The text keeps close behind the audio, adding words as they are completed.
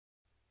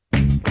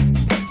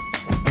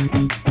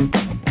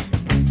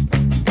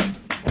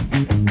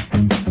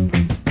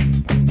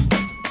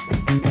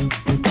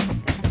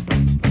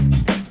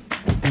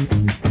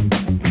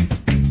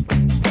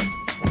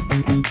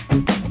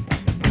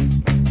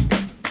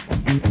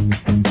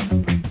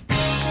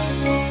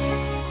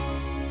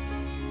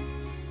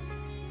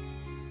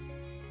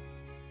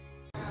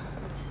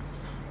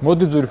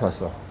მოდი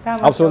ძვირფასო.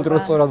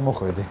 აბსოლუტურად სწორად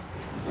მოხვედი.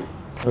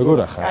 როგორ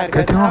ახლა?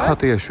 ქეთევან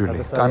ხატიაშვილი,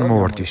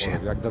 ტანმოვარჯიში.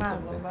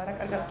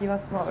 კარგად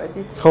გილას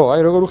მოვედით. ხო,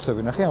 აი როგორ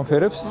უხდები, ნახე ამ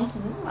ფერებს?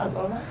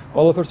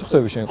 ყველაფერს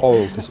უხდები შენ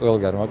ყოველთვის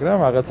ყველგან, მაგრამ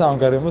რაღაცა ამ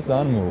გარემოს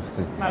ძალიან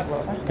მოუხდი.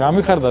 მადლობა.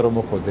 გამიხარდა რომ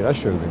მოხვედი, რა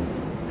შევდი?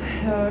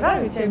 რა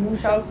ვიცი,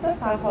 მუშაობ და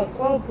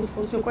სახალხო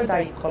ფუსფუსი უკვე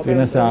დაიწყო.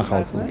 წინა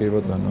სახალხო, კი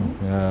ბატონო.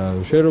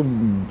 შენ რომ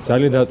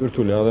ძალიან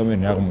დატვირთული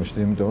ადამიანი აღმოჩნდი,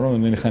 იმიტომ რომ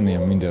მე ხანია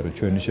მინდა რომ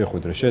ჩვენი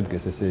შეხვედრა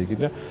შედგეს ესე იგი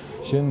და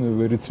შენ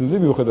ვერ იცილდი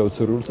მიუხედავად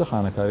სურვილისა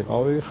ხან აქ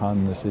არიყავი, ხან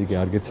ესე იგი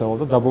არ გეცავალ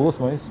და დაბოლოს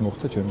მაინც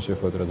მოხდა ჩვენი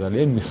შეხვედრა.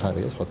 ძალიან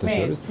მიხარია სხვათა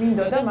შორის. მე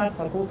მინდოდა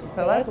მართლა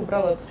გულწრფელად,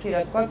 უბრალოდ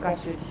ხშირად გვაქვს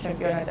გასვლითი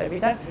ჩემპიონატები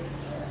და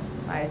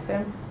აი ესე.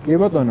 კი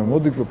ბატონო,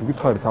 მოდი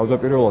გითხარი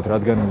თავდაპირველად,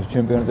 რადგან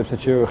ჩემპიონატებსაც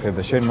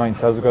შევეხედა, შენ მაინც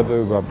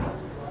საზოგადოება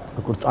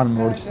როგორ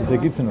ტანმოვარჯიშს ესე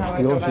გიცნობს,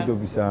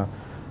 ფილოსოფიებისა.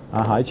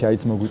 აჰა,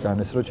 ჩაიც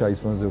მოგვიტანეს, რომ ჩაის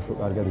მონზე უფრო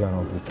კარგად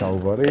განავთქვით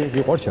საუბარი.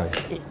 გიყვარ ჩაი?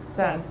 კი,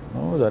 ძალიან.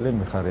 ძალიან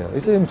მიხარია.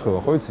 ესე ემთხვევა,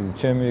 ხო იცი,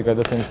 ჩემი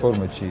გადაცემის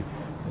ფორმატში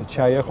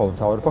ჩაია ხოლმე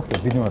თავი ფაქტია,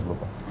 დიდი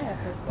მადლობა.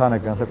 თანა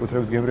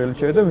განსაკუთრებით გებრიელი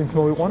ჩაი და ვინც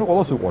მოვიყვანო,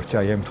 ყველას უყვარ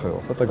ჩაი ემთხვევა.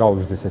 ხო და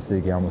გავუждდეს ესე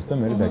იგი ამას და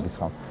მე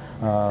დაგისხამ.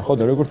 ხო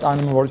და როგორ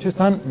ტანმოვარჯიშს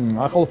თან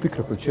ახალ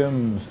ფიქრობ, ჩემ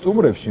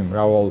სტუმრებში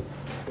მრავალ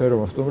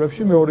ფერომა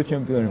სტუმრებში მეორე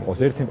ჩემპიონი მყავს.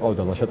 ერთი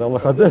მყავდა ლაშა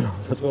ტალახაძე,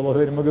 რომელსაც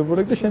ყველაფერი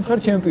მოგებურეკ და შენ ხარ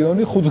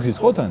ჩემპიონი ხუძღის,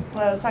 ხო თან?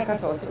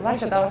 საქართველოს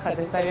ლაშა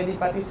ტალახაძეს ძალიან დიდ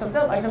პატივს ვცემ და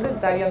ლაშამდე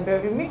ძალიან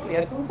ბევრი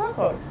მიკლია, თუმცა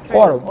ხო,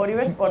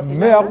 ორივე სპორტი.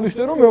 მე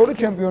აღვნიშნე რომ მეორე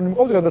ჩემპიონი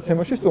მყავს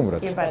გადაცემაში სტუმრად.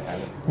 კი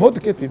ბატონო. მოდი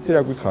კეთ იცი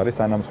რა გითხარი,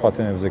 სანამ სხვა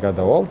თემებზე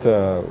გადავალთ.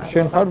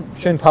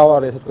 შენ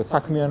თავარი ასე თქვა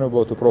საქმიანობა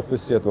თუ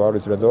პროფესია თუ არ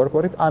ვიცი რა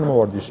დავარქვარით, ან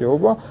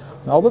მოვარჯიშეობა.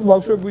 ალბათ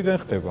ბავშვებიდან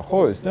ხდება, ხო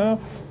ეს და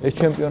ეს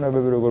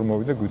ჩემპიონებები როგორ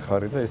მოვიდა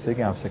გითხარი და ესე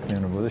იგი ამ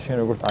საქმიანობაზე შენ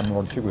როგორ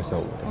ტანმოვარჯიში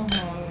გვესაუბრე.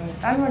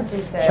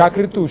 ტანმოვარჯიშზე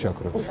შაქრით თუ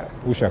უშაქროდ?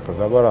 უშაქროდ,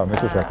 აბა რა, მე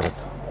უშაქროდ.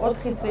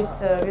 4 წლის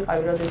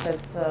ვიყავი,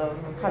 როდესაც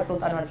ხატრულ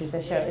ტანმოვარჯიშზე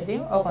შევედი.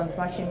 ოღონდ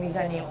მაშინ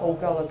მიზანი იყო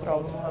უბრალოდ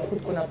რომ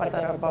ფუტკუნა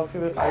პატარა ბავშვი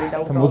ვიყავი და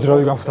უბრალოდ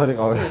მოძრავი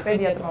გამხდარიყავი.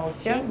 პედიატრმა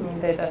ურჩია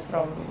დედას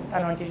რომ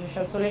ტანმოვარჯიშში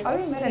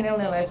შევსულიყავი. მე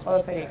ნელ-ნელა ეს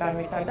ყველაფერი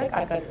განვითარდა,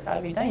 კარგად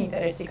წავიდა,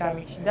 ინტერესი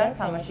გამიჩნდა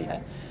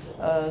თამაშიდან.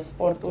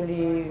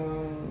 სპორტული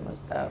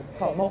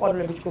ხო,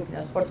 მოყვარულების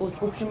ჯგუფიდან სპორტულ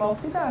ჯგუფში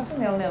მოვხდი და ასე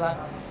ნელ-ნელა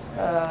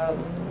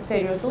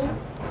სერიოზულ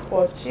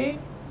სპორტში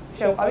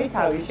შევყავი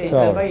თავი,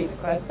 შეიძლება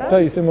ითქვას და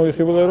ისე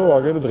მოიხიბლე რომ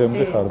აგერ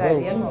დღემდე ხარ და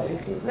ძალიან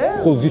მოიხიბლე.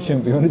 ხუძღის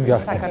ჩემპიონიც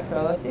გახდა.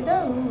 საქართველოსი და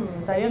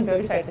ძალიან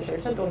ბევრი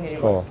საერთაშორისო ტურნირი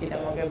მაქვს კიდე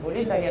მოგებული.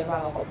 ძალიან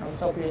ვამაყობ რომ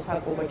მსოფლიოს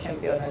საკლუბო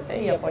ჩემპიონატზე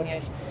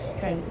იაპონიაში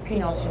ჩვენ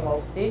ფინალში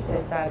მოვხდით.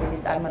 ეს ძალიან დიდი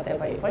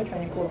წარმატება იყო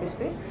ჩვენი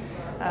კლუბისთვის.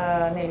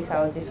 ნელი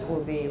სალაძის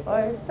კლუბი იყო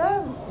ეს და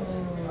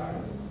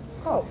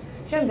ხო,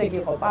 შემდეგ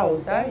იყო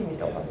პაუზა,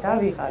 იმიტომ რომ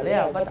დავიღალე,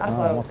 ალბათ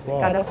ახლა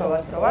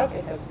გადახვევას რო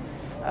ვაკეთებ.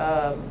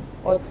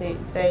 4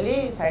 წელი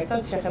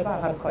საერთოდ შეხება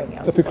აღარ მქონია.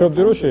 და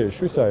ფიქრობდი რომ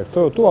შეეშვი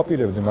საერთოდ თუ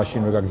აპირებდი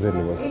მაშინვე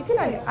გაგზელებას? იცი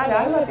რა, არა,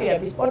 არ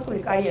ვაპირებდი სპორტული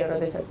კარიერა,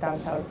 როდესაც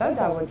დამთავრდა,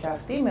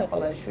 დავოჯახდი, მე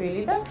ყოლა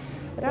შვილი და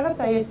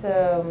რაღაცა ეს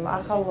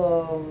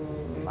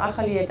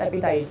ახალი ეტაპი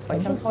დაიწყო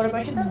ჩემ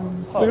ცხოვრებაში და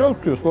ხო. პირველ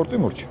სპორტი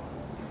მორჩა.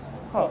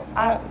 ხო,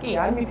 კი,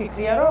 არ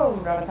მიფიქრია რომ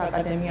რაღაც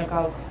აკადემია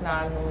გავხსნა,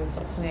 ანუ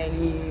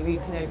მწვრთნელი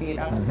ვიქნები,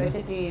 რაღაც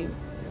ესეთი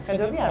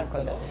ხედვები არ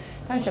მქონდა.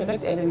 თან შემდეგ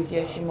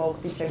ტელევიზიაში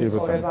მოვხდი, ჩემი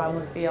ცხოვრება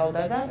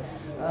ამოტრიალდა და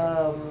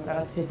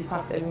რაღაც ესეთი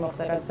ფაქტები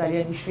მოხდა, რაც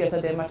ძალიან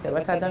იშვიათად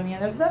ემართებათ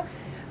ადამიანებს და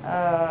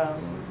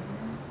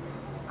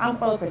ამ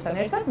ყველაფერთან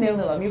ერთად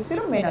ნელ-ნელა მივხვდი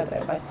რომ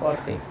მენატრება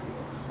სპორტი.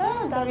 და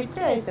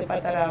დავიწყე ესე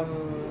პატარა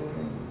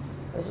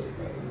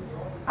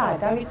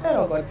დავიწყე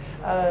როგორ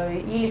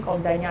ილიკომ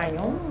და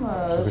ნიანიუმ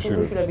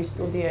სულუშვილების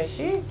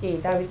სტუდიაში, კი,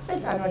 დავიწყე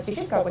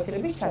ტანმოვარჯიშის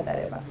გაკვეთილების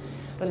ჩატარება.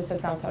 როდესაც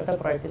დამთავრდა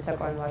პროექტი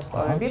საკვანო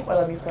ვარსკვლავები,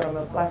 ყველა მიხვდა რომ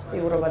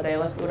პლასტიურობა და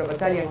ელასტიურობა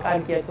ძალიან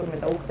კარგია თურმე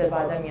და უხდება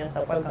ადამიანს და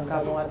ყველგან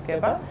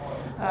გამოადგება.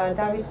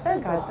 დავიწყე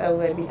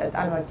გაწელვები და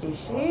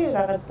ტანმოვარჯიში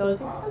რაღაც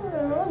დოზით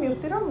და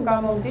მივხვდი რომ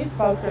გამოვდის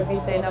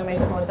ბავშვების ენა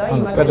მესმოდა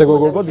იმათ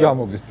პედაგოგობად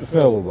გამოვდის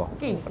მწვრთნელობა.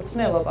 კი,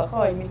 მწვრთნელობა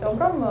ხო, იმიტომ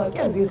რომ კი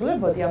არ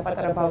ვიღლებოდი ამ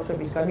პატარა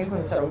ბავშვებისგან,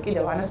 მიხმარებდა რომ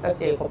კიდევ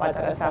ანასტასია იყო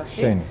პატარა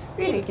სახლში.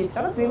 პირიქით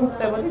რაღაც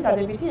ვიმუხდებოდი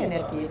დადებითი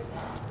ენერგიით.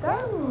 და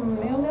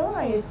ნელ-ნელა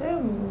აი ესე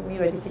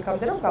მივედით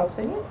იქამდე რომ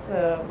გავხსენით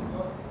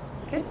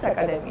ქეთის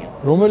აკადემია.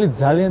 რომელიც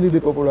ძალიან დიდი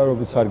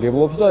პოპულარობით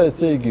სარგებლობს და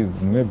ესე იგი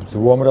მე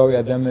უამრავი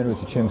ადამიანი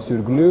ვთქვი ჩემს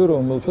ირგვლივ,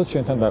 რომელსაც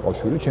შენთან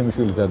დაყავშვილი, ჩემი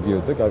შვილი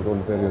დადიოდა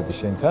გარკვეული პერიოდი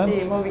შენთან.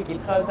 კი,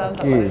 მოვიკითხავ ძალიან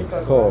საყვარელი.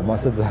 ხო,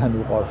 მასაც ძალიან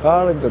უყვარ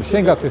ხარ, იმიტომ რომ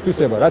შენ გაქვს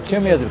თვისება, რაც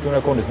ჩემი აზრით უნდა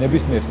ქონდეს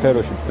ნებისმიერ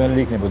სფეროში, თქვენი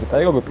იქნებოდა.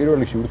 კაიგო პირველ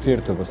რიგში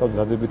ურთიერთობა, სადაც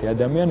დადებითი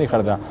ადამიანი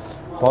ხარ და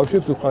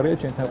ბავშვებს უხარია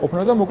ჩემთან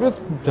ყოფნა და მოკლედ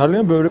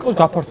ძალიან ბევრი ყავს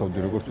გაფართოვდი,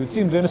 როგორც ვიცი,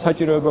 იმდენი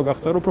საჭიროება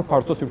გახდა, რომ უფრო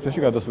ფართო სივრცეში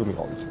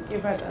გადასულიყავით. კი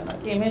ბატონო,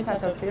 კი, მეც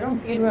ასე ვთვლი, რომ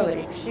პირველ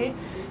რიგში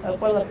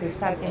ყველაფრის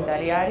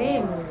საწინდარი არის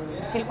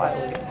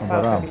სიყვარული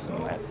ბავშვების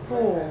მიმართ. თუ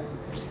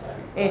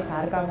ეს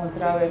არ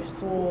გამოძრავებს,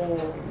 თუ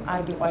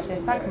არ გიყვარს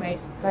ეს საქმე,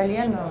 ეს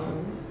ძალიან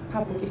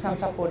ფაფუკი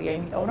სამსახურია,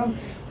 იმიტომ რომ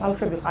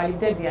ბავშვები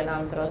ყალიბდებიან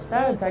ამ დროს და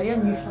ძალიან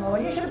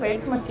მნიშვნელოვანია, შეიძლება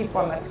ერთმა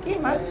სიტყვამაც კი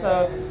მას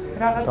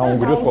რაღაცა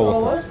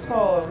დაუბრუნოს,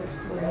 ხო,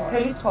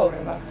 მთელი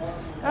ცხოვრება.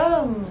 და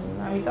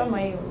ამიტომ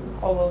აი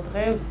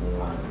ყოველდღე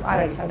არ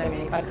არის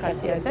ადამიანი კარგ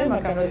ხასიათზე,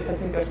 მაგრამ როდესაც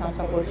მივიდოდი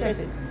სამსახურში,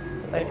 ესე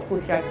ცოტა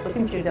 5-10 წუთი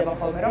მჭირდება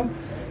ხოლმე, რომ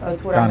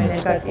თუ რამე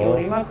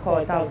ნეგატიური მაქვს, ხო,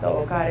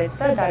 დავტოვო გარეთ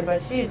და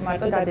დარბაზში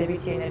მარტო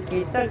დადებითი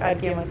ენერგიით და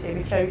კარგი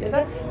ემოციებით შევიდე და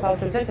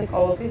ბავშვებზეც ეს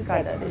ყოველთვის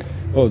გადადის.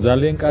 ხო,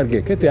 ძალიან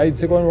კარგია. კეთე, აი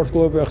ცეკვავენ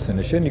ვარსკვლავები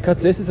ახსენე. შენ იქაც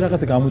ეს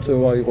რაღაცა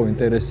გამოწვევა იყო,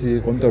 ინტერესი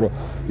იყო, იმიტომ რომ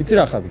იცი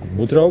რა ხარ,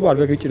 მოძრაობა არ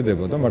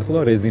გაგიჭირდება და მართლა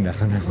რეზინა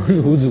ხარ,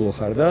 უძლო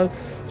ხარ და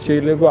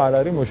შეიძლება არ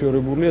არის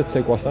მოშორებულია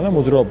ცეკვასთან და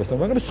მოძრაობასთან,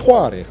 მაგრამ სხვა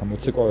არის ხა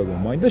მოცეკვავება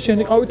მაინც და შენ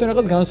იყავით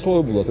რაღაც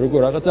განსხვავებულად,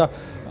 როგორ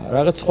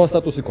რაღაც სხვა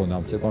სტატუსი ქონდა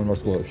ამ ცეკვავენ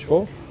ვარსკვლავებში, ხო?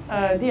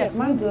 დიახ,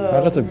 მანდ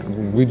რაღაცა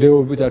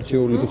ვიდეოებით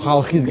არჩეული თუ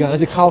ხალხისგან,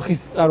 ასე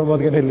ხალხის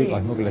წარმომადგენელი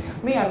იყავი, მოკლედ.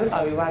 მე არ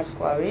ვიყავი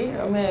ვარსკვლავი,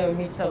 მე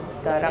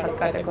მიცნობდა რაღაც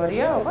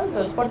კატეგორია, ოღონდ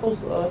სპორტულ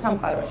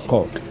სამყაროში.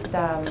 ხო.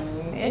 და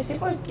ეს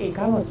იყო კი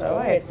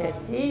გამოწვევა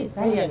ერთ-ერთი,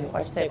 ძალიან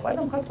მიყვარს ცეკვა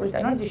და მხატვრული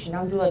ტანვარჯიში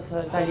ნამდვილად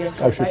ძალიან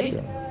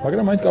კავშირშია.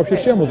 მაგრამ მაინც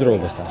კავშირშია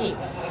მოძრაობასთან. კი.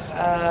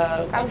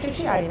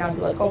 კავშირში არის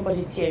ნამდვილად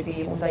კომპოზიციები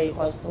უნდა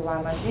იყოს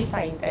ლამაზი,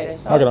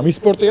 საინტერესო. მაგრამ ის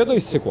სპორტია და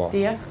ის ცეკვაა.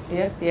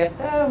 დიახ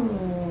და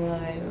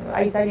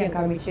აი ძალიან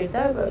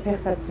გამიჭირდა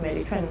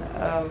ფეხსაცმელი. ჩვენ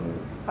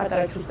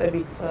პატარა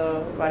ჩუსტებით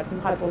ვართ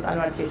მხატვრულ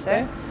ტანვარჯიშზე,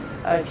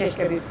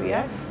 ჩეშკები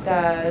ქვია და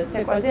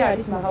ცეკვაზე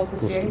არის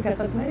მაღალხუსიანი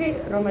ფეხსაცმელი,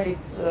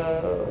 რომელიც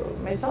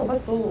მეც ალბათ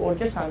სულ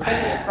 2-ჯერ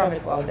 3-ჯერ 18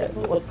 წლამდე, თუ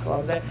 20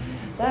 წლამდე.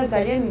 და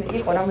ძალიან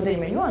იყო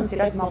რამოდენიმე ნიუანსი,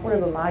 რაც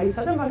მაყურებელმა არ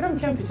იცოდა, მაგრამ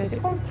ჩემთვის ეს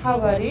იყო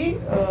მთავარი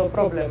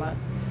პრობლემა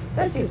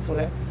და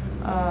სირთულე.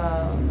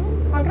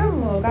 მაგრამ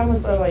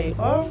გამოწვევა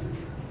იყო.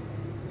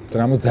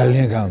 დრამა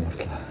ძალიან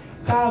გაამართლა.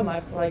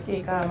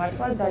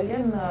 გაამართლა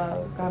ძალიან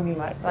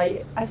გამიმართლა. აი,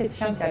 ასეთი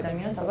შანსი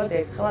ადამიანს ალბათ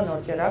ერთხელ ან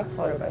ორჯერ აქვს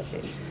ცხოვრებაში.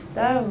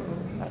 და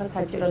რაღაც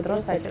საჭირო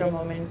დროს, საჭირო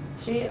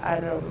მომენტში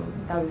არ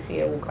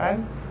დავიხიე უკან.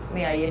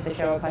 მე აი ესე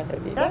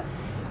შევაფასებდი და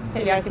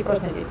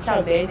 100%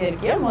 ჩავდე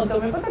ენერგია,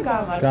 მონდომება და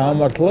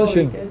გაამართლა,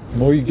 შენ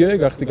მოიგე,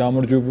 გახდი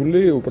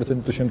გამარჯვებული,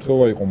 უპრეცედენტო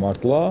შემთხვევა იყო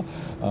მართლა.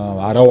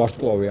 არა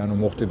ვარსკვლავი, ანუ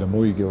მოხდი და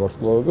მოიგე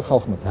ვარსკვლავები,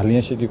 ხალხმა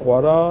ძალიან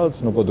შეგიყვარა,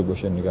 ცნობადობა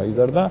შენი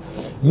გაიზარდა.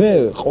 მე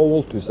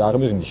ყოველთვის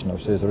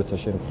აღმაღნიშნავს ეს, როცა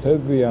შენ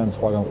ხვდები ან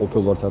სხვაგან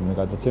ყოფილ ვარ თამე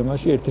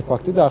გადაცემაში, ერთი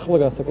ფაქტი და ახლა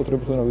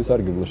განსაკუთრებით უნდა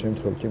ვისარგებლო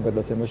შემთხვევით ჩემ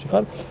გადაცემაში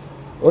ხარ.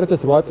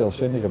 2008 წელს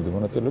შენიღებდი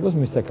მონაწილეობას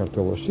მის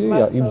საქართველოში,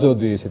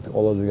 იბრძოდი ესეთი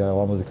ყველაზე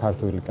ლამაზი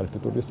ქართველი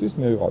კალკუტურისტის,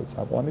 მე ვიყავი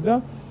წამყვანი და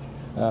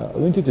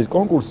ვინც იცის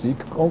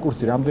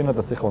კონკურსი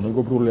რამდენადაც ეხლა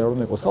მეგობრული არ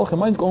უნდა იყოს ხალხი,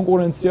 მაინც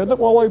კონკურენცია და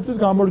ყველა იბრძვის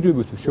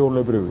გამარჯვებისთვის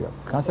შეულებრივია.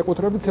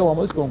 განსაკუთრებით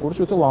სილამაზის კონკურსში,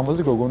 როცა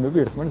ლამაზი გოგონები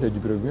ერთმანეთს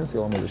ეჯიბრებიან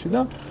სილამაზეში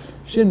და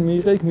შენ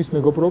მიიღე იქ მის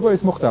მეგობრობა,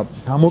 ეს მოხდა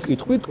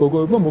გამოკითხვით,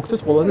 გოგოებმა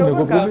მოგცეს ყველაზე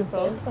მეგობრული.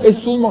 ეს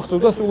სულ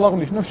მახსოვს და სულ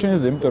აღნიშნავს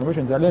შენზე, იმიტომ რომ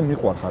შენ ძალიან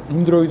მიყვარ ხარ.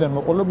 იმ დროიდან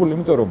მოყოლებული,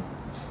 იმიტომ რომ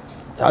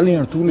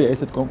ძალიან რთულია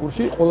ესეთ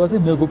კონკურსში ყველაზე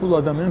მეგობრულ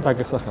ადამიანად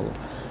დაგეხსახელო.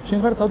 შენ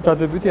ხარ თავად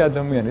დადებითი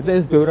ადამიანი და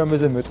ეს ბევრ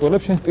რამეზე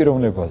მეტყველებს შენს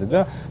პიროვნებაზე და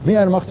მე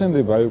არ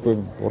მახსენდება აი უკვე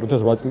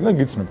 2008 წლიდან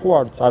გიცნობ, ხო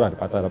არ არის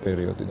პატარა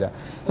პერიოდი და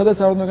სადაც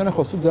არ უნდა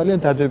განახოს, თუ ძალიან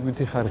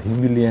დადებითი ხარ,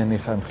 ღიმილიანი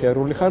ხარ,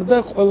 მხიარული ხარ და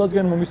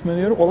ყველასგან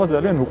მომისმენია რომ ყველა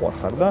ძალიან უყვარ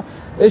ხარ და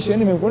ეს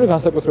შენი მე მგონი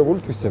განსაკუთრებული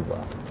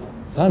თვისებაა.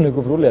 ძალიან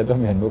მეგობრული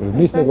ადამიანი, მოკლედ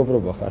მის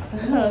მეგობრობა ხარ.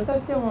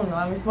 სასიამოვნო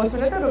ამის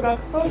მოსმენა და რო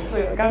გახსოვს,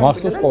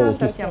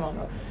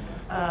 სასიამოვნო.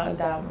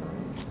 და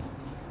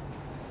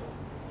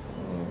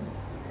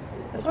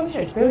ეს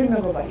კონცერტში ბევრი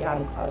მეგობარი არ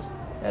მყავს.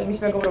 მის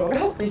მეგობრობა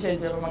გავხდი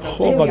შეიძლება,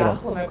 მაგრამ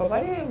ახლო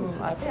მეგობარი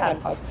ასე არ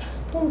მყავს.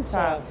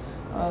 თუმცა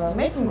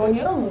მეც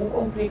მგონია რომ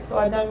უკონფლიქტო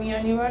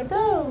ადამიანი ვარ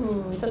და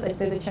ცოტა ეს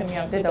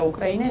დედა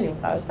უკრაინელი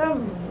მყავს და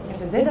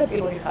ესე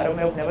ზედაპირული ხარ რომ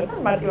მეუბნება და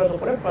მარტივად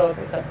უყურებ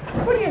ყველაფერს და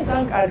მგონია ეს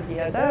ძალიან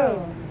კარგია და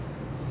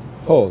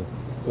ხო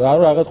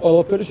არა რაღაც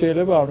ყველაფერი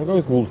შეიძლება არ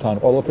მოგავს გულთან,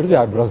 ყველაფერზე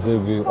არ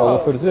ბრაზდები,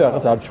 ყველაფერზე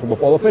რაღაც არ ჩხუბა,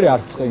 ყველაფერი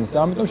არ წყინს,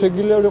 ამიტომ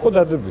შეგიძლია იყო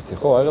დადებითი,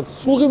 ხო, რაღაც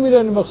სულ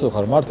ღიმილიანი მახსოვს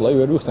ხარ, მართლა აი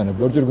ვერ ვიხსენებ,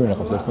 ორჯერ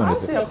გვინახავს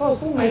ერთმანეთს. ასე ხო,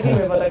 სულ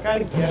მეგინება და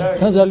კარგია რა.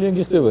 თან ძალიან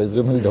გიხდება ეს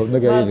ღიმილი და უნდა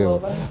გაიგებო.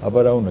 აბა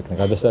რა უნდა ქნა,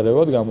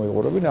 გადასარევად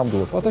გამოიყურები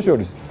ნამდვილად.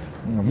 ფათაშორის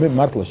მე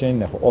მართლა შენ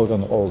ნახო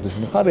ყველგან ყოველთვის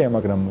მიხარია,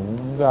 მაგრამ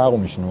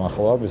აღნიშნო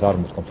ახლა ეს არ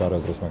მოთქვამს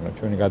არასდროს, მაგრამ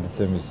ჩვენი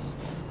გადაცემის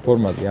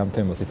ფორმატი ამ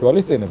თემას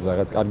ითვალისწინებს,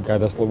 რაღაც კარგი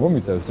გადასწრება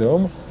მიწევს,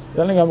 რომ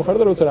ძალიან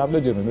გამიხარდა, როცა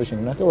რამდენჯერმე მე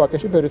შეგნახე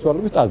ვაკეში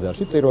ფერისვალების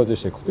ტაძარში წირვაზე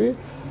შეხვდი.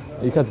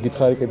 იქაც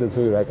გითხარი კიდეც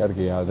რა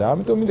კარგია და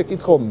ამიტომ მინდა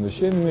კითხო,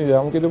 შენი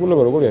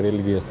დამოკიდებულება როგორია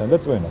რელიგიასთან და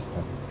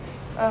წვენასთან?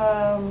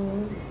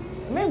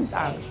 მე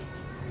მწამს.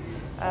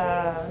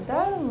 და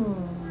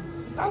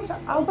წამს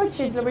ალბათ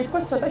შეიძლება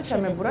ითქვას ცოტა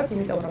ჩემებურად,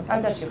 იმიტომ რომ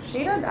ტაძარში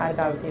ხშირად არ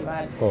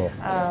დავდივარ.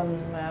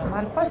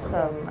 მარხვას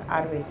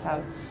არ ვიცავ.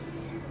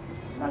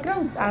 მაგრამ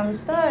წამს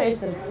და ეს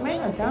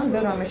რწმენა ძალიან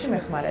ბევრ რამეში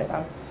მეხმარება.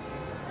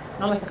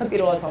 ამას ახლა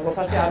პირველად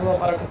მოგოფასე არ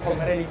ვაპარაკობ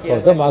ხოლმე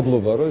რელიგიაზე. და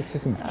მადლობა რომ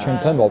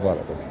ჩემთან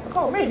ვაპარაკობ.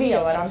 ხო, მე ღია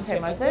ვარ ამ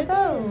თემაზე და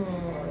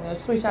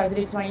სხვის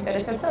აზრიც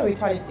მაინტერესებს და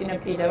ვითვალისწინებ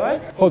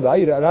კიდევაც. ხო და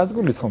აი რას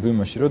გულისხმობ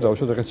იმაში რომ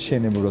დავუშვათ რაღაც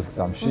შენებურად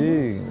გზამში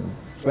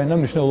წვენა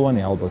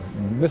მნიშვნელოვანია ალბათ.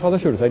 მე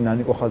სხვადასხვა აი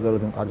ნანიკო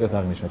ხაზარაძემ კარგად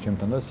აღნიშნა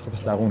ჩემთან და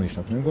სხვას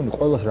აღნიშნავს. მე მგონი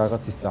ყველას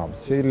რაღაცის წამს.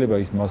 შეიძლება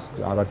ის მას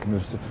არ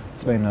აქნოს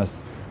წვენას.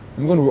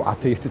 მე მგონი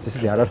ათეისტიც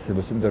ესეთი არ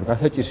არსებობს, იმიტომ რომ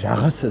გასაჭირი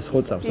რაღაცას ხო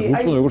წამს.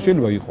 უცხო როგორ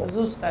შეიძლება იყოს?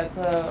 ზუსტად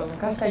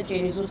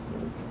გასაჭირი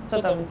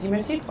ცოტა მძიმე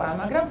სიტყვაა,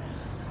 მაგრამ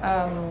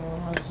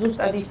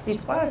ზუსტად ის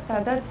სიტყვა,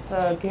 სადაც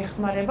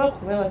გეხმარება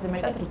ყველაზე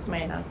მეტად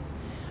რწმენა.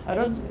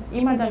 რომ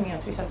იმ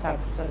ადამიანს, ვისაც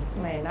აქვს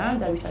რწმენა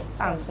და ვისაც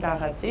წამს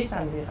რაღაცის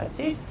ან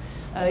ვიღაცის,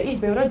 ის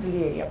ბევრად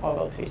ძლიერია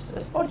ყოველთვის.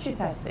 სპორტშიც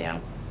ასეა.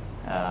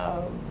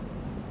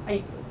 აი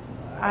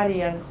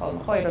არიან ხოლმე,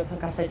 ხო, როცა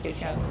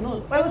გასაჭირში ან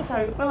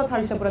ყველა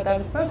თავისებურად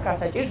აღიქვამს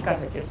გასაჭირს,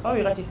 ხო,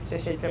 ვიღაცისთვის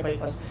ეს შეიძლება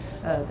იყოს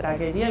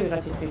ტრაგედია,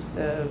 ვიღაცისთვის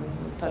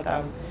ცოტა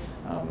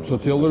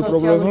სოციალური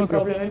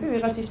პრობლემები,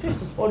 ვიღაცისთვის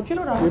სპორტში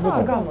რომ რაღაცა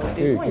არ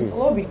გამოსდის, ხო,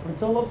 იწლობით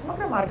ბრძოლობს,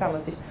 მაგრამ არ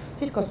გამოსდის.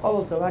 თითქოს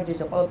ყოველდღე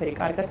ვარჯიშზე ყველაფერი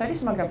კარგად არის,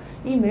 მაგრამ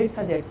იმ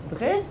ერთადერთ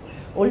დღეს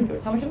ოლიმპიურ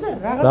თამაშებზე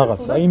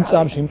რაღაცა იმ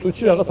წამში, იმ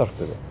წუთში რაღაც არ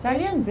ხდება.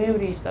 ძალიან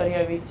ბევრი ისტორია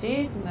ვიცი,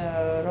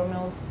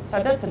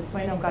 სადაც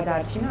რწმენამ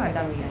გადაარჩინა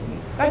ადამიანი.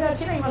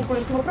 გადაარჩინა იმას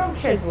გულისხმობ, რომ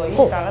შეძლო ის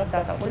რაღაც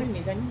დასახული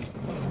მიზანი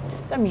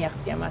და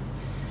მიაღწია მას.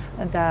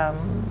 და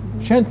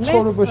შენ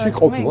ცხოვრებაში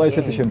ყოფილა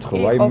ესეთი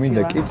შემთხვევა, აი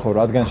მინდა კითხო,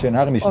 რადგან შენ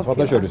აღნიშნე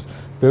ფოტოშორის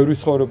ბევრი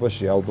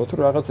ცხოვრებაში ალბათ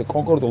რომ რაღაცა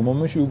კონკრეტულ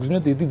მომენტში უგზნია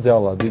დიდი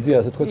ძალა, დიდი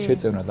ასე თქვა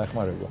შეწევნა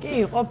დახმარება. კი,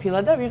 ყოფილა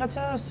და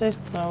ვიღაცას ეს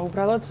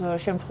უბრალოდ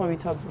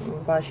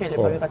შემთხვევითობა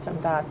შეიძლება ვიღაცამ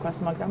დაარქვას,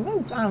 მაგრამ მე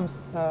წამს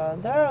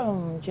და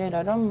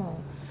ჯერა რომ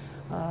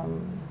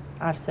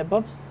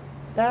არსებობს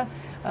და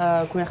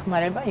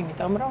გვეხმარება,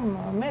 იმიტომ რომ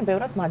მე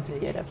ბევრად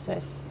მაძლიერებს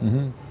ეს.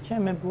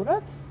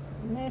 ჩემებურად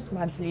მე ეს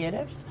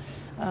მაძლიერებს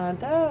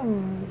და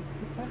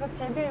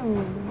რაღაცები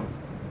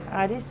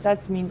არის,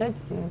 რაც მინდა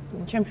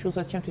ჩემ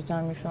შულსაც ჩემთვის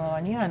ძალიან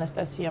მნიშვნელოვანია.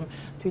 ანასტასიამ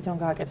თვითონ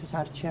გააკეთეს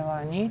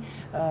არჩევანი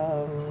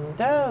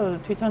და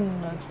თვითონ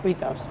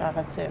წყვიტავს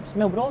რაღაცებს.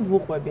 მე უბრალოდ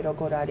ვუყვები,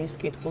 როგორ არის,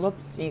 ვკითხულობ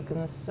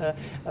წიგნს,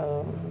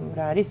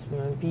 რა არის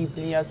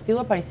ბიბლია,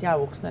 ვცდილობ აი ესე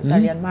ავუხსნა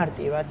ძალიან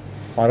მარტივად.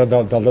 არა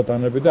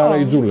ძალდატანები და არა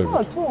იძულები.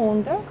 ხო, თუ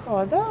უნდა, ხო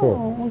და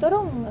უნდა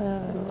რომ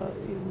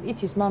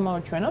იცის მამაო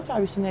ჩვენო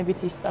თავისნებით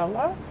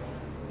ისწავლა.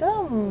 და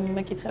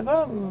მეკითხება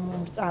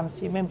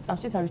წამსი, მე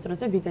წამსი თავის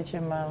დროზე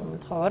ბიძაჩემ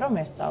მთხოვა რომ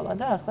ესწავლა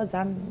და ახლა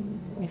ძალიან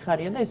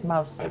მიხარია და ეს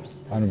მავსებს.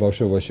 ანუ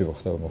ბავშვობაში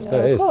მოხდა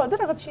ეს? ხო, და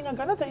რაღაც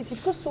შინაგანად აი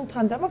თითქოს სულ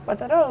თანდამა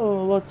პატარა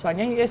ლოცვანი,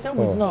 აი ესე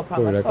უგრძნობ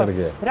ამას, ხო?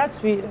 რაც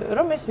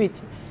რომ ეს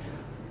ვიცი.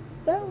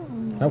 და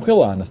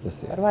ამხელა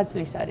ანასტასია. 8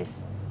 წლის არის.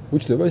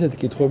 უჩნდება ესეთი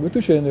კითხვები თუ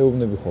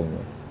შენეუბნები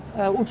ხოლმე?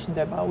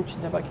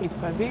 უჩნდება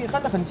კითხვები.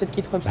 ხანდახან ისეთ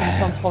კითხვებს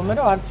მოსწონს ხოლმე,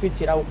 რომ არც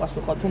ვიცი რა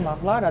უპასუხო, თუ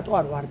მაღლა, რატო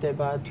არ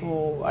ვარდება, თუ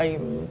აი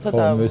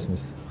ცოტა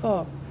ხო.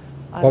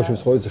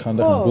 ბავშვებს ხო იცი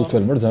ხანდახან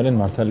გულთველმე რომ ძალიან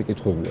მართალი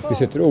კითხვები აქვს.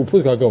 ისეთი რომ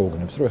უფუს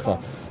გაგაუგნებს, რომ ეხა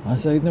ან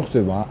საიდან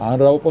ხდება, ან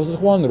რა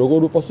უპასუხო, ან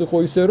როგორ უპასუხო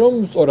ისე რომ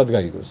სწორად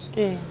გაიგოს.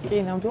 კი,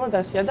 ნამდვილად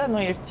ასეა და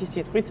ერთი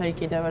სიტყვით აი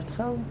კიდევ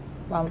ერთხელ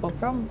ვამბობ,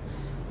 რომ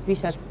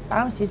ვისაც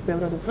წამს ის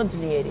ბევრად უფრო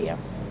ძლიერია.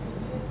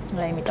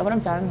 იმიტომ რომ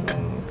ძალიან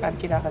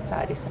კარგი რაღაცა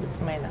არის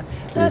რწმენა.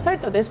 და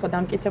საერთოდ ეს ხო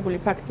დამტკიცებული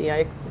ფაქტია.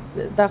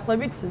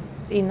 დაახლოებით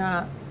წინა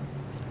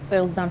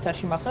წელს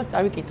ზამთარში მახსოვს,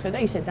 წავიკითხე და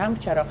ისე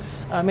დამრჩა, რომ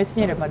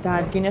მეცნიერებმა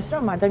დაადგინეს,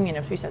 რომ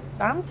ადამიანებს ვისაც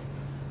წამთ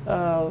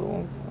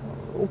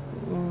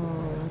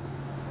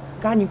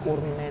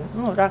განიკურნენ.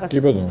 რაღაც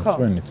ხო,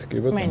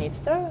 წმენით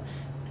და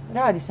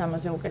რა არის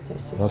ამაზე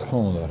უკეთესი? რა თქმა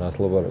უნდა, რა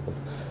ლაპარაკობ.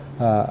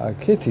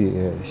 კეთი,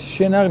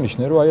 შენ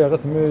აღნიშნე, რომ აი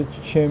რაღაც მე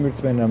ჩემი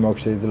რწმენა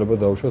მაქვს, შეიძლება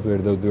დავუშვათ,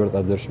 ვერ დავდივარ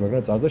ტაძარში,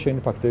 მაგრამ წამს და შენი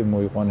ფაქტები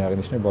მოიყვანე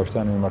აღნიშნე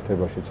ბავშვთან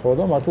მიმართებაში. ხო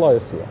და მართლა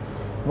ესეა.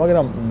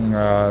 მაგრამ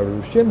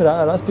შენ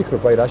რას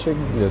ფიქრობ, აი რა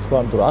შეგიძლია თქვა,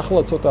 რომ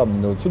ახლა ცოტა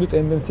ცუდი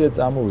ტენდენცია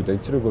წამოვიდა,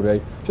 იცი როგორი, აი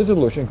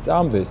შესაძლოა შენ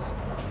წამდეს,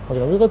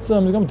 მაგრამ ვიღაცა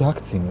ამიტომ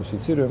დაგცინოს,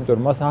 იცი რომ იმიტომ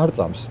რომ მას არ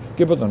წამს.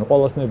 კი ბატონო,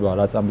 ყველას ნება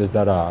რა წამდეს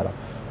და რა არა.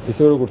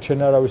 ისე როგორც შენ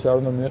არავის არ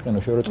უნდა მიეყენო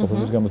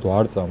შეურაცხყოფის გამო თუ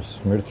არ წამს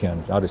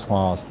ღმერთიანი არის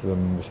სხვა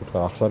ისე თქვა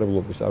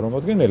ახსარებლობის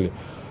წარმომადგენელი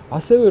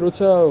ასევე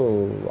როცა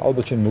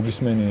ალბათ შენ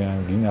მოგისმენიან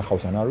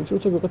გინახავს ან არ ვიცი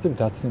როცა ვიღაცები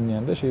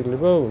დაცინიან და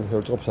შეიძლება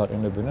შეურაცხყოფს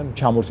აყენებენ ან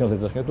ჩამორჩენილს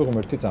ეძახიან თუ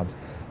ღმერთი წამს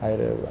აი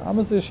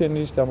ამაზე შენი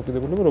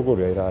დამოკიდებულება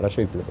როგორია აი რა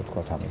შეიძლება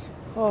თქვა ამაზე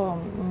ხო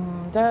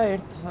და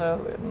ერთ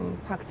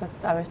ფაქტსაც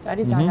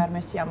წავესწარი ძალიან არ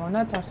მესიამოვნა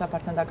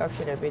თავსაფართან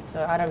დაკავშირებით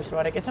არავის რო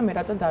არ ეკეთა მე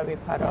რატო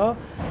დავიფარო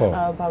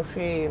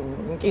ბავშვი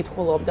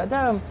მკითხულობდა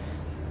და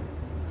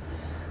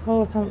ხო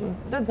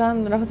და ძალიან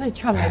რაღაცა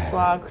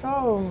ჩამეწვა აქ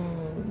რომ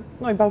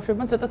ну и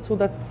ბავშვებმა ცოტა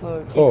ცუდად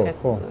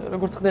კითხეს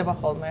როგორც ხდება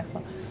ხოლმე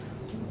ახლა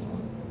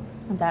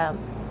და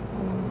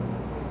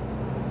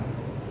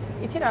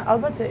იცი რა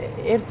ალბათ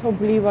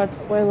ერთობლივად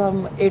ყველამ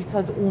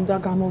ერთად უნდა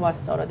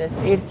გამოვასწოროთ ეს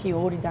 1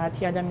 2 და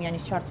 10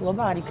 ადამიანის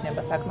ჩართულობა არ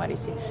იქნება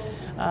საკმარისი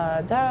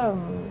და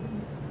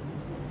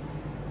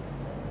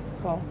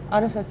ხო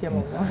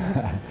არასასიამოვნოა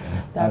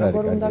და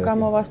როგორ უნდა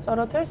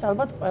გამოვასწოროთ ეს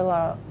ალბათ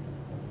ყველა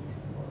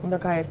უნდა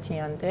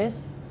გაერთიანდეს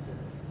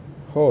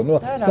ხო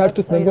ну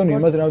საერთოდ მე მგონი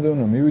იმას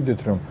რამდენიმე მივიდეთ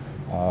რომ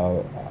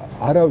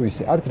არავის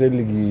არც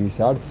რელიგიის,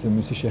 არც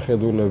მისი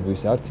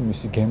შეხედულების, არც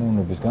მისი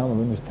გემოვნების გამო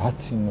ვინმეს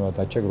დაცინვა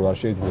და ჩაგრო არ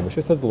შეიძლება.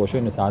 შესაძლოა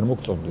შენ ეს არ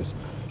მოგწონდეს.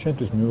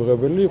 შენთვის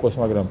მიუღებელი იყოს,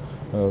 მაგრამ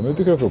მე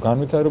ვფიქრობ, რომ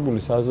განვითარებული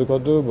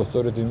საზოგადოება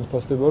სწორედ იმით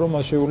ფასდება, რომ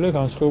მას შეუძლია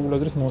განსხვავებული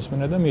აზრის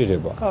მოსმენა და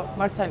მიღება. ხო,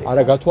 მართალია.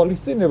 არა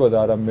გათვალისწინება და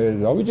არა მე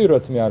რა ვიცი,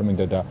 რაც მე არ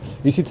მინდა და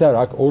ისიც არა,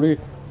 აქ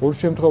ორ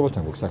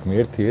შემთხვევასთან გვაქვს საქმე.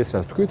 ერთი ეს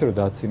რაც თქვით, რომ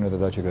დაცინო და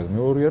დაჩეკრა.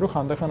 მეორეა რომ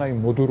ხანდახან აი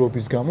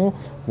მოდურობის გამო,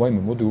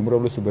 ვაიმე მოდი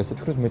უმრავლესობა ესე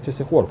ფიქრობს, მეც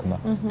ესე ხო არ ქნა.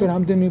 და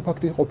რამდენი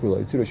ფაქტი ყოფილა,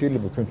 იცი რომ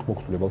შეიძლება ჩვენც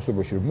მოგხსნილება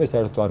ბავშვობაში რომ მე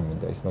საერთოდ არ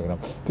მინდა ის, მაგრამ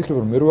ფიქრობ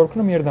რომ მე რო არ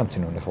ქნა, მე არ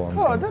დამცინონ ახლა ამის.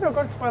 ხო, და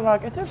როგორც ყველა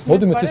აკეთებს,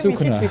 მოდი მეც ესე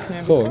ვქნა.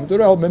 ხო, იმიტომ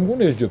რომ მე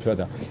მგონი ეს ჯობს რა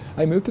და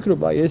აი მე ვფიქრობ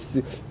აი ეს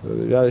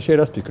შენ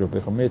რას ფიქრობ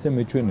ახლა მე ესე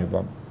მეჩვენება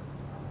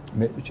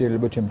მე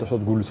შეიძლება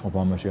ჩემთვისაც გულისხმობ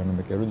ამაში ანუ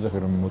მე კერო ძახი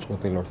რომ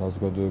მოწყვეტილი ვარ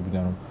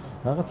საზოგადოებიდან რომ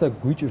რაღაცა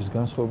გვიჭირს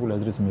განსხვავებული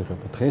აზრის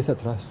მიღება. დღესაც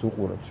რას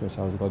უყურებთ ჩვენ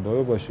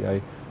საზოგადოებაში აი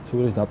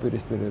სულის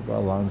დაპირისპირება,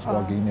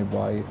 ლანძღვაგინება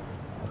აი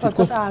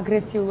ცოტა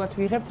აგრესიულად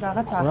ვიღებთ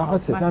რაღაც ახალს.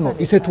 რაღაცა ანუ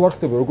ისე თუ არ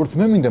ხდება როგორც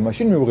მე მინდა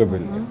მაშინ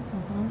მეუღებელია.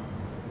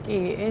 კი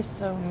ეს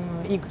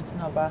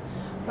იგრძნობა.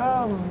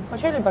 რომ ხო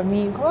შეიძლება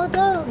მიიღო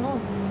და ნუ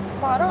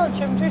თქვა რომ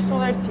ჩემთვის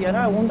სულ ერთია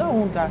რა უნდა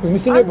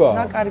მისინებაა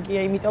რა კარგია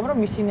იმიტომ რომ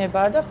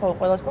მისინებაა და ხო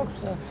ყველას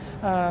გვაქვს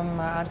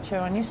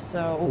არჩევანის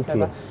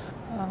უფლება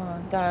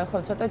და ხო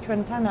ცოტა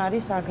ჩვენთან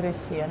არის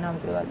აგრესია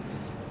ნამდვილად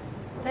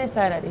და ეს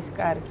არ არის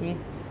კარგი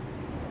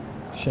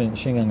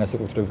შენგან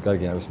განსაკუთრებით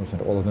კარგი არის მოსმენ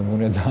ყოველდღე მე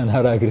მგონია ძალიან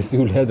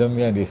არააგრესიული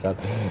ადამიანი ხარ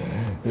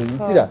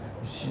იცი რა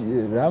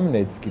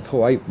რამნეც კითხო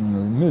აი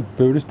მე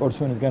ბევრი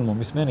სპორტსმენისგან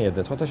მომისმენია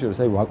და ცოტაში რომ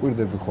აი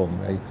ვაკვირდები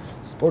ხოლმე აი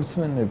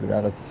სპორტსმენები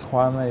რაღაც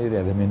სხვანაირი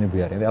ადამიანები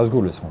არიან და ას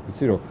გულისხმობ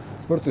იცი რომ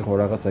სპორტი ხო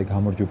რაღაც აი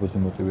გამარჯვებაზე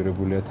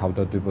მოტივირებულია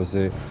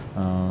თავდადებაზე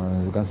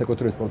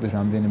განსაკუთრებით სპორტის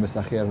რამდენიმე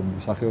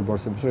სახეობა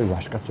არსებობს რომ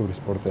ვაშკაცური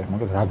სპორტია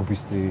მაგალითად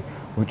რაგბისტი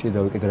მოჭი და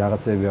ვიკეთ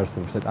რაღაცები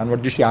არსებობს და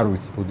ტანვარჯიში არ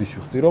ვიცი ბოდიში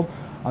ვხდი რომ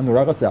ანუ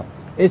რაღაცა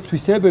ეს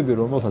თვისებები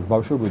რომელსაც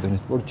ბავშვობიდან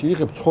სპორტში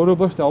იღებ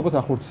ცხოვრებაში და ალბათ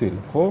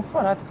ახორციელებ ხო? ხო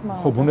რა თქმა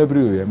უნდა. ხო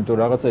ბუნებრივია, იმიტომ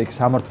რაღაცა იქ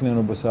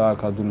სამართლიანობასა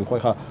აქვს ადული ხო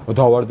ეხა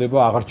დავარდება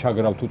აღარ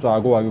ჩაგრავ თუ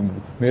წააგო აი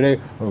მე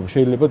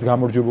შეიძლება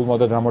გამარჯვებულმა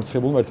და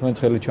დამარცხებულმა ერთმანეთს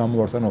ხელი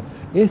ჩამოვართ ანუ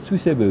ეს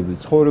თვისებები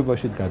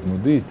ცხოვრებაშიც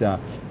გადმოდის და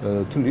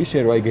თulis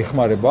შენ რომ აი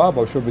გეხმარება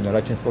ბავშვობიდან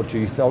რაც შენ სპორტში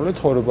ისწავლე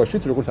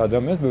ცხოვრებაშიც როგორც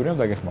ადამიანს ბევრი ამ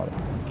დაგეხმარება.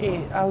 კი,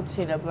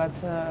 აუცილებლად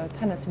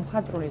თანაც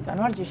მხატვრული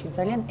ტანვარჯიში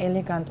ძალიან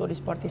ელეგანტური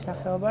სპორტის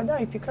სახეობა და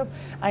აი ვფიქრობ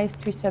აი ეს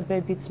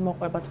თვისებებიც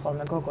მოყვებათ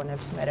ხოლმე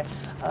გოგონებს მერე.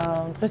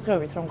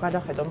 დღესდღეობით რომ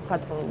გადახედო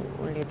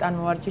მხატვრული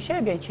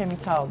ტანვარჯიშები, აი ჩემი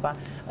თაობა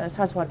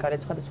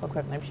საზღვარგარეთ სხვადასხვა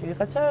ქვეყნებში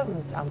ვიღაცა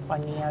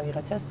წამყვანია,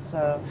 ვიღაცას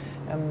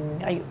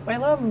აი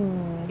ყველა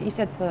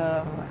ისეთ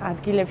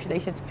ადგილებში და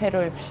ისეთ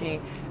სფეროებში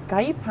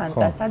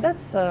გაიფანტა, სადაც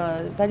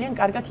ძალიან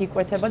კარგად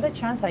იკვეთება და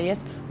ჩანს აი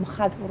ეს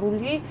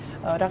მხატვრული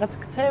რაღაც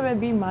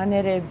ქცევები,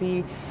 მანერები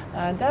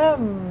და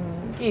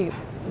კი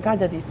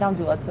გადადის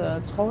ნამდვილად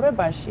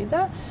ცხოვრებაში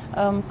და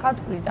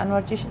მხატვრული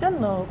ტანვარჯიშიდან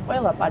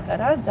ყველა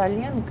პატარა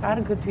ძალიან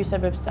კარგ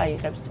თვისებებს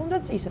წაიღებს.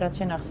 თუნდაც ის რაც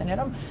შენ ახსენე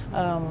რომ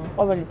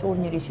ყოველი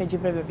ტურნირის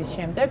შეჯიბრებების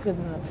შემდეგ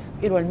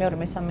პირველ, მეორე,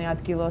 მესამე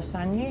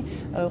ადგილოსანი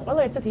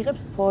ყველა ერთად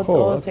იღებს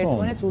ფოტოს,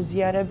 ერთმანეთს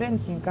უზიარებენ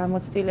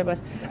გამოცდილებას.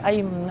 აი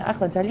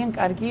ახლა ძალიან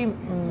კარგი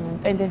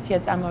ტენდენცია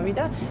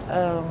წამოვიდა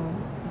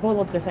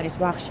ბოლო დღეს არის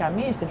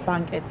ვახშამი, ესეთ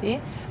ბანკეტი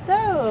და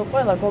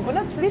ყველა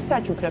გოგონა ცვლის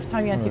საჩუქრებს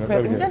თავიანთი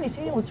ქვეყნიდან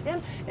ისინი უცვლიან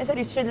ეს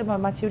არის შეიძლება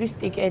მაცივრი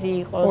სტიკერი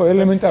იყოს. ხო,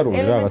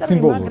 ელემენტარული რაღაც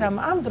სიმბოლური. მაგრამ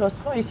ამ დროს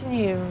ხო ისინი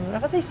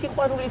რაღაცა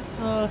სიყვარულით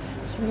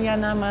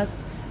ცვლიან ამას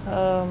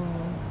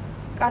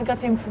კარგად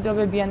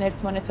ემშვიდობებიან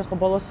ერთმანეთს ხო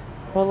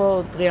ბოლო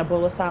დღეა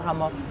ბოლო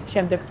საღამო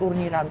შემდეგ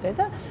ტურნირამდე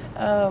და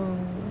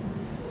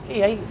კი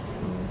აი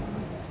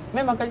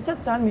მე მაგალითად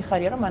ძალიან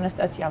მიხარია რომ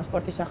ანასტასია ამ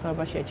სპორტის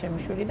სახეობაშია ჩემი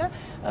შვილი და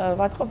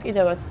ვათხოვ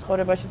კიდევაც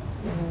ცხოვრებაში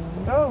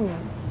რომ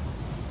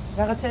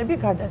რაღაცები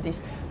გადადის.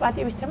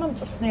 პატივისცემა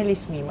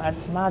მწვრთნელის მიმართ,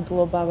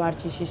 მადლობა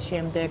ვარჯიშის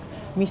შემდეგ,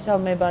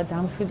 მისალმება,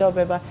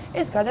 დამშვიდობება,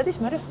 ეს გადადის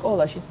მერე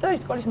სკოლაშიც და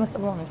ის სკოლის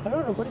მასწავლებელი მითხრა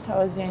რომ როგორი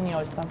თავაზიანია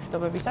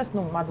დამშვიდობებისას,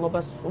 ნუ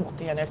მადლობას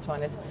უხდიან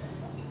ერთმანეთს.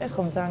 ეს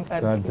ხომ ძალიან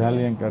კარგია.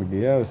 ძალიან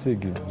კარგია, ესე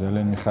იგი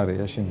ძალიან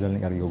მიხარია, შენ ძალიან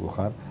კარგი გოგო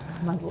ხარ.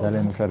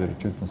 ძალიან მიხარია რომ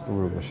ჩვენთან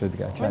სტუმრობა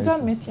შედგა. მე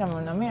ძალიან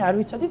მესიამოვნა, მე არ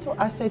ვიცოდი თუ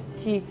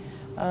ასეთი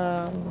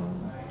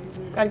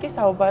კარგი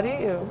საუბარი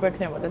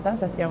გვექნებოდა, ძალიან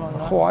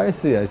სასიამოვნოა. ხო, აი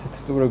ესეა, ესეთი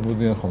სტუმრები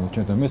მოდიან ხოლმე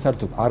ჩვენთან. მე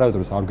საერთოდ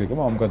არადროს არ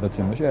გვეგმა ამ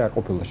გადაცემაში, არ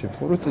ყოფილა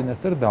შემთხვევა, რომ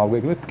წინასწარ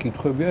დავგვეგმეთ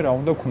კითხვებია რა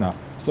უნდა ქნა.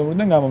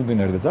 სტუმრიდან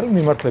გამომდინარე და ძალიან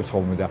მიმართლებს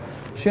ხოლმე და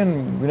შენ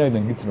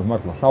ვინაიდან გიცნობ რომ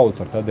მართლა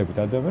საოცრად დადებით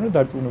ადამიანი, რომ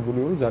დარწმუნებული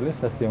ვარ, რომ ძალიან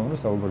სასიამოვნო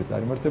საუბარი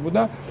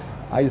წარიმართებოდა.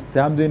 აი ეს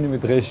რამდენიმე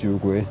დღეში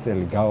უკვე ეს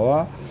წელი გავა.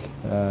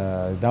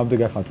 დამდგა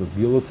გახალწოს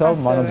გილოცავ,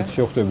 მანამდე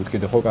შევხვდებით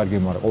კიდე ხო კარგი,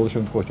 მაგრამ ყოველ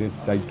შემთხვევაში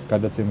აი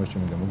გადაცემაში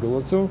მინდა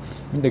მოგილოცო.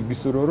 მინდა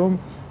გისურვო რომ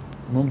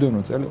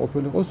მომდევნო წელი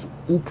ყოფილიყოს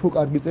უფრო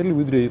კარგი წელი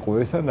ვიდრე იყო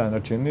ესა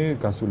დანარჩენი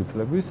გასული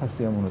წლები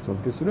სასიამოვნო წელს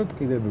გესურვებ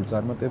კიდევ ბევრ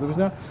წარმატებებს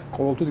და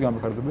ყოველთვის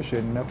გამხარდება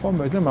შენი ნახვა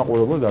მე და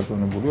მაყურებელ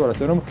დარწმუნებული ვარ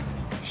ასე რომ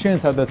შენ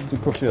სადაც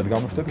უფრო ხშირად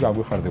გამოჩნდები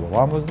გაგვიხარდება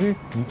ლამაზი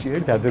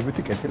ნიჭიერი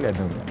დადებითი კეთილი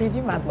ადამიანი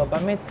დიდი მადლობა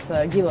მეც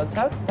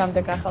გილოცავთ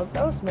დამდეგ ახალ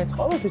წელს მეც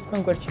ყოველთვის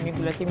თქვენ გვერდში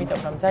მიგულეთ იმიტომ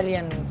რომ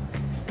ძალიან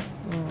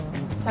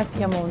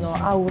სასიამოვნო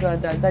აურა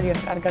და ძალიან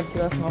კარგად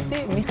გილას მოხდი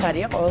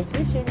მიხარია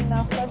ყოველთვის შენი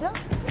ნახვა და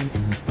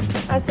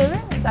ასევე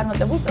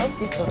წარმატებულ წელს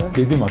გისურვებ.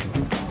 დიდი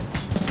მადლობა.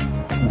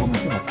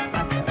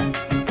 ასევე.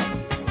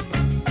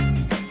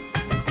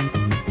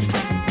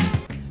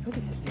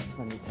 როდესაც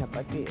ერთმანეთს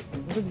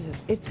აპატიებენ, როდესაც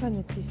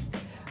ერთმანეთის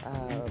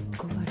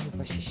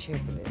მდგომარეობაში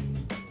შევლენ.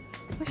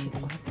 მაშინ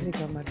ყველაფერი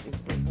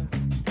გამარტივდება.